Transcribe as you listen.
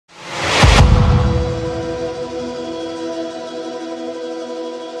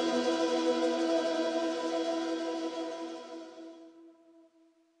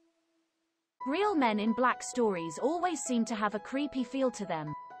Real men in black stories always seem to have a creepy feel to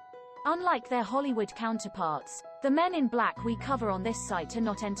them. Unlike their Hollywood counterparts, the men in black we cover on this site are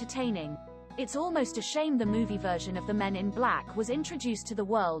not entertaining. It's almost a shame the movie version of the Men in Black was introduced to the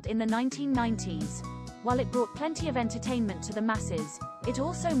world in the 1990s. While it brought plenty of entertainment to the masses, it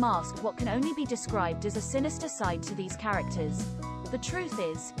also masked what can only be described as a sinister side to these characters. The truth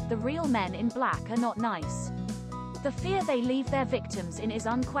is, the real men in black are not nice. The fear they leave their victims in is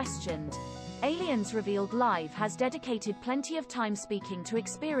unquestioned. Aliens Revealed Live has dedicated plenty of time speaking to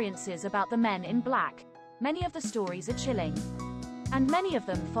experiences about the men in black. Many of the stories are chilling, and many of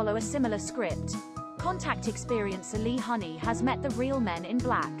them follow a similar script. Contact experiencer Leigh Honey has met the real men in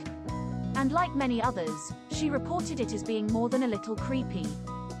black. And like many others, she reported it as being more than a little creepy.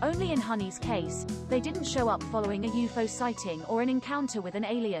 Only in Honey's case, they didn't show up following a UFO sighting or an encounter with an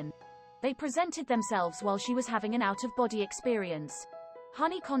alien. They presented themselves while she was having an out-of-body experience.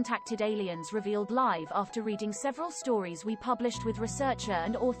 Honey contacted Aliens Revealed Live after reading several stories we published with researcher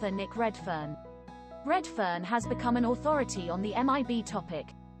and author Nick Redfern. Redfern has become an authority on the MIB topic,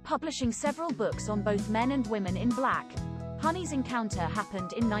 publishing several books on both men and women in black. Honey's encounter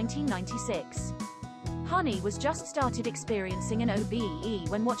happened in 1996. Honey was just started experiencing an OBE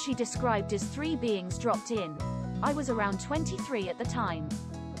when what she described as 3 beings dropped in. I was around 23 at the time.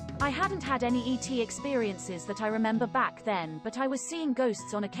 I hadn't had any ET experiences that I remember back then, but I was seeing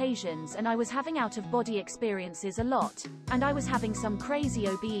ghosts on occasions and I was having out-of-body experiences a lot, and I was having some crazy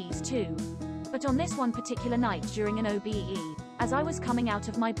OBEs too. But on this one particular night during an OBE, as I was coming out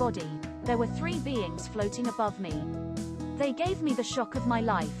of my body, there were 3 beings floating above me. They gave me the shock of my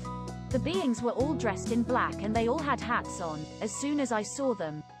life. The beings were all dressed in black and they all had hats on. As soon as I saw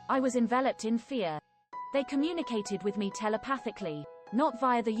them, I was enveloped in fear. They communicated with me telepathically, not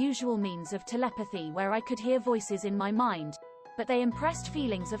via the usual means of telepathy where I could hear voices in my mind, but they impressed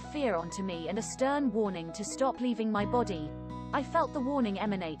feelings of fear onto me and a stern warning to stop leaving my body. I felt the warning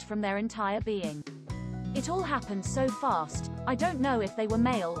emanate from their entire being. It all happened so fast, I don't know if they were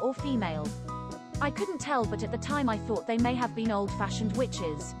male or female. I couldn't tell, but at the time I thought they may have been old-fashioned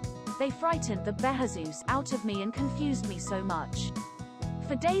witches. They frightened the bejesus out of me and confused me so much.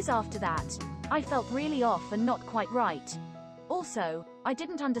 For days after that, I felt really off and not quite right. Also, I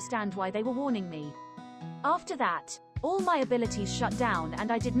didn't understand why they were warning me. After that, all my abilities shut down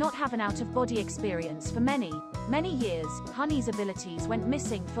and I did not have an out-of-body experience for many years. Honey's abilities went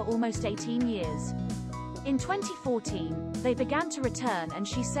missing for almost 18 years. In 2014, they began to return and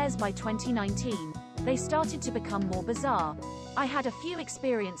she says by 2019, they started to become more bizarre. I had a few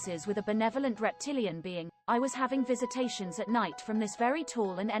experiences with a benevolent reptilian being. I was having visitations at night from this very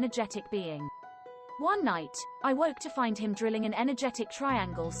tall and energetic being. One night, I woke to find him drilling an energetic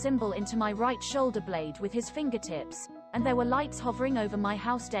triangle symbol into my right shoulder blade with his fingertips, and there were lights hovering over my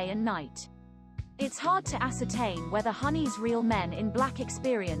house day and night. It's hard to ascertain whether Honey's real men in black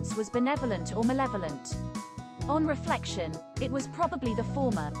experience was benevolent or malevolent. On reflection, it was probably the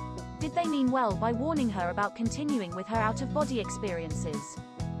former. Did they mean well by warning her about continuing with her out-of-body experiences?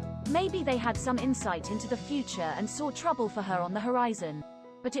 Maybe they had some insight into the future and saw trouble for her on the horizon.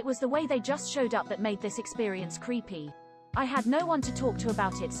 But it was the way they just showed up that made this experience creepy. I had no one to talk to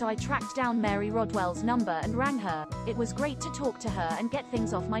about it, so I tracked down Mary Rodwell's number and rang her. It was great to talk to her and get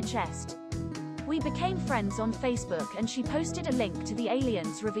things off my chest. We became friends on Facebook and she posted a link to the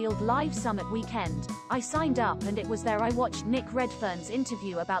Aliens Revealed Live Summit weekend. I signed up and it was there I watched Nick Redfern's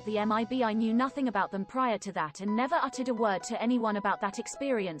interview about the MIB. I knew nothing about them prior to that and never uttered a word to anyone about that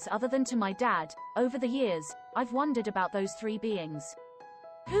experience other than to my dad. Over the years, I've wondered about those 3 beings.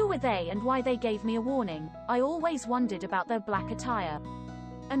 Who were they and why they gave me a warning? I always wondered about their black attire.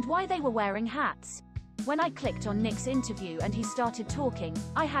 And why they were wearing hats. When I clicked on Nick's interview and he started talking,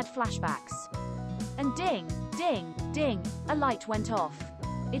 I had flashbacks. And ding, ding, ding, a light went off.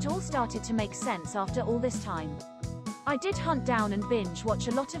 It all started to make sense after all this time. I did hunt down and binge watch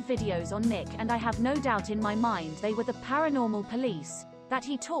a lot of videos on Nick, and I have no doubt in my mind they were the paranormal police that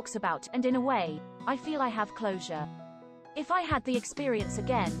he talks about, and in a way, I feel I have closure. If I had the experience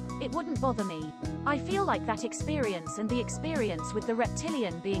again, it wouldn't bother me. I feel like that experience and the experience with the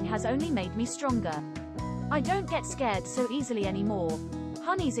reptilian being has only made me stronger. I don't get scared so easily anymore.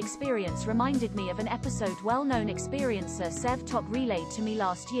 Honey's experience reminded me of an episode well-known experiencer Sev Tok relayed to me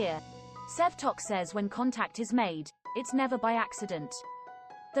last year. Sev Tok says when contact is made, it's never by accident.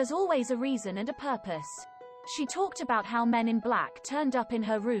 There's always a reason and a purpose. She talked about how men in black turned up in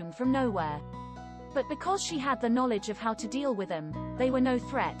her room from nowhere. But because she had the knowledge of how to deal with them, they were no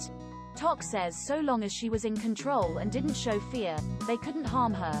threat. Tok says so long as she was in control and didn't show fear, they couldn't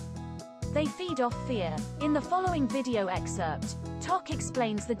harm her. They feed off fear. In the following video excerpt, Tok Talk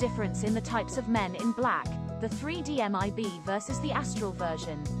explains the difference in the types of men in black, the 3D MIB versus the astral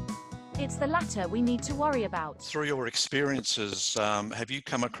version. It's the latter we need to worry about. Through your experiences, have you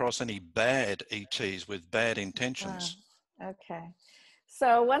come across any bad ETs with bad intentions? Okay.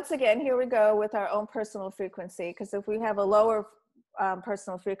 So once again, here we go with our own personal frequency, because if we have a lower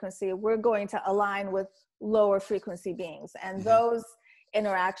personal frequency, we're going to align with lower frequency beings. And those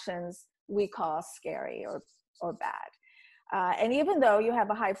interactions we call scary or bad. And even though you have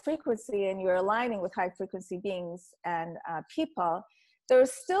a high frequency and you're aligning with high frequency beings and people,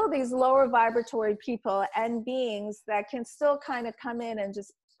 there's still these lower vibratory people and beings that can still kind of come in and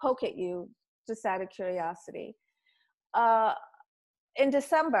just poke at you just out of curiosity. In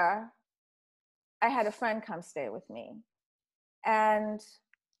December, I had a friend come stay with me. And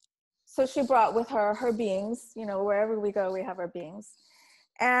so she brought with her her beings, you know, wherever we go, we have our beings.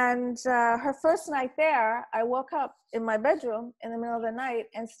 And her first night there, I woke up in my bedroom in the middle of the night,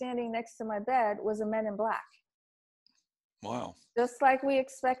 and standing next to my bed was a man in black. Wow. Just like we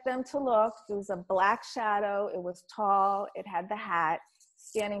expect them to look. It was a black shadow. It was tall. It had the hat,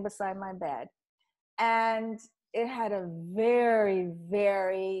 standing beside my bed. And it had a very,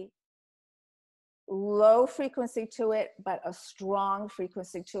 very low frequency to it, but a strong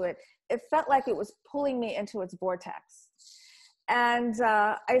frequency to it. It felt like it was pulling me into its vortex. And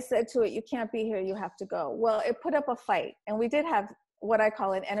I said to it, "You can't be here, you have to go." Well, it put up a fight, and we did have what I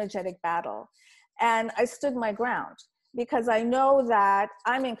call an energetic battle. And I stood my ground, because I know that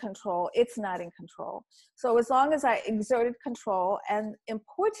I'm in control, it's not in control. So as long as I exerted control, and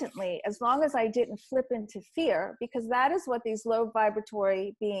importantly, as long as I didn't flip into fear, because that is what these low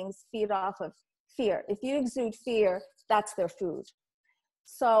vibratory beings feed off of, fear. If you exude fear, that's their food.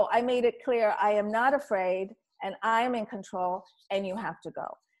 So I made it clear, I am not afraid, and I am in control, and you have to go.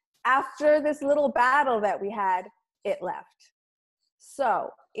 After this little battle that we had, it left. So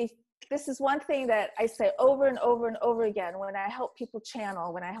this is one thing that I say over and over and over again when I help people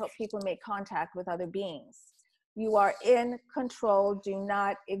channel, when I help people make contact with other beings. You are in control. Do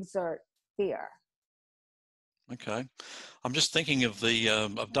not exert fear. Okay. I'm just thinking of the,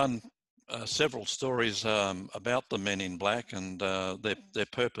 I've done several stories about the men in black, and their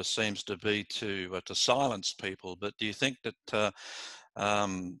purpose seems to be to silence people. But do you think that,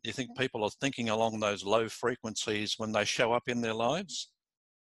 people are thinking along those low frequencies when they show up in their lives?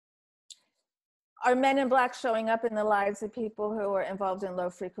 Are men in black showing up in the lives of people who are involved in low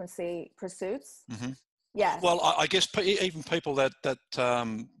frequency pursuits? Yes. Well, I guess even people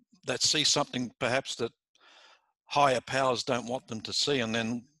that see something perhaps that higher powers don't want them to see, and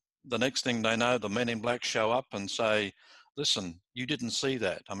then the next thing they know, the men in black show up and say, "Listen, you didn't see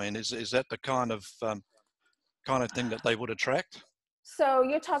that." I mean, is that the kind of thing that they would attract? So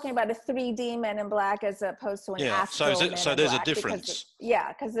you're talking about a 3D men in black as opposed to an astral men in black. So there's a difference.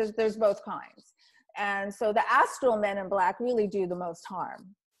 Because there's both kinds. And so the astral men in black really do the most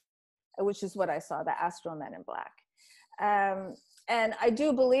harm, which is what I saw, the astral men in black. And I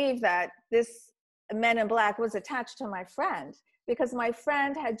do believe that this men in black was attached to my friend, because my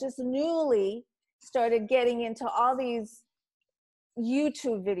friend had just newly started getting into all these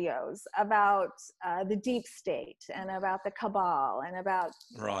YouTube videos about the deep state and about the cabal and about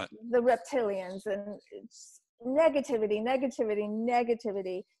the reptilians, and it's negativity.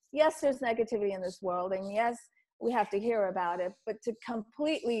 Yes, there's negativity in this world, and yes, we have to hear about it, but to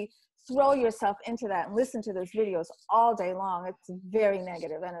completely throw yourself into that and listen to those videos all day long, it's very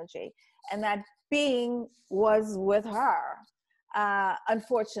negative energy. And that being was with her,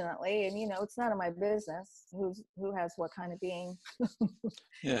 unfortunately, and you know, it's none of my business who has what kind of being.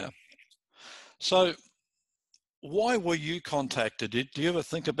 Yeah. So why were you contacted? Do you ever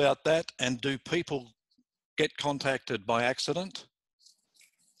think about that? And do people get contacted by accident?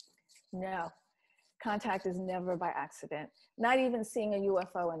 No, contact is never by accident. Not even seeing a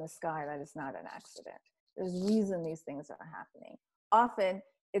UFO in the sky, that is not an accident. There's a reason these things are happening. Often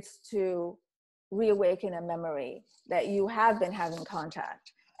it's to reawaken a memory that you have been having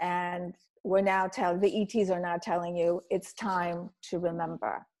contact. And the ETs are now telling you it's time to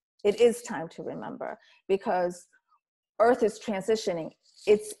remember. It is time to remember, because Earth is transitioning.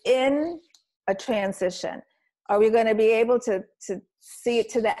 It's in a transition. Are we going to be able to see it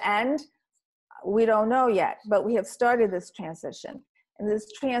to the end? We don't know yet, but we have started this transition. And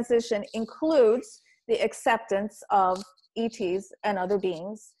this transition includes the acceptance of ETs and other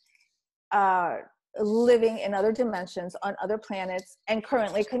beings living in other dimensions, on other planets, and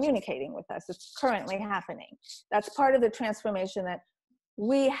currently communicating with us. It's currently happening. That's part of the transformation that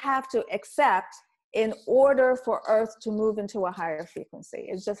we have to accept in order for Earth to move into a higher frequency.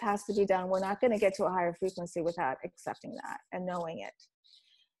 It just has to be done. We're not going to get to a higher frequency without accepting that and knowing it.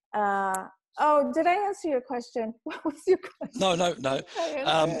 Oh, did I answer your question? What was your question? No.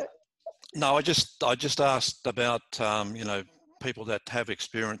 No, I just asked about, you know, people that have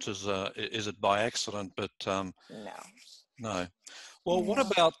experiences. Is it by accident? But No. no. Well,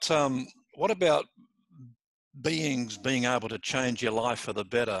 No. what about beings being able to change your life for the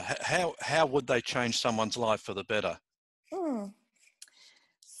better? How would they change someone's life for the better?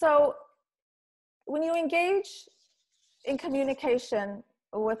 So when you engage in communication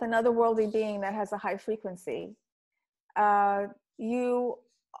with another worldly being that has a high frequency, you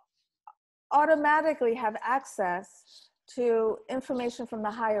automatically have access to information from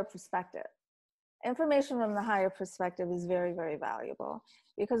the higher perspective. Information from the higher perspective is very, very valuable,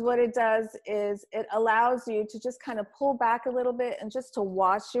 because what it does is it allows you to just kind of pull back a little bit and just to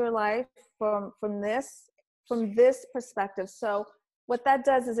watch your life from this perspective. So what that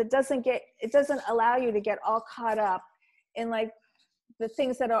does is it doesn't allow you to get all caught up in like the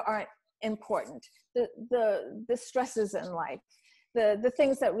things that aren't important, the stresses in life, the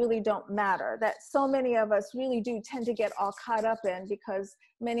things that really don't matter, that so many of us really do tend to get all caught up in, because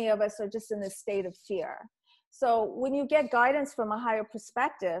many of us are just in this state of fear. So when you get guidance from a higher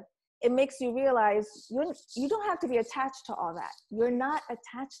perspective, it makes you realize you don't have to be attached to all that. You're not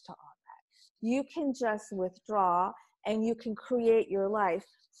attached to all that. You can just withdraw, and you can create your life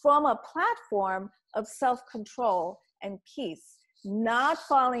from a platform of self-control and peace, not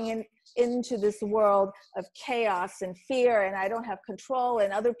falling into this world of chaos and fear, and I don't have control,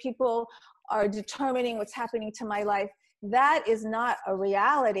 and other people are determining what's happening to my life. That is not a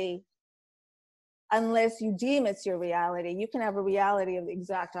reality unless you deem it's your reality. You can have a reality of the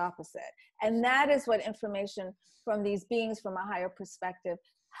exact opposite. And that is what information from these beings from a higher perspective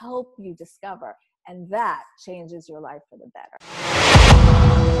help you discover. And that changes your life for the better.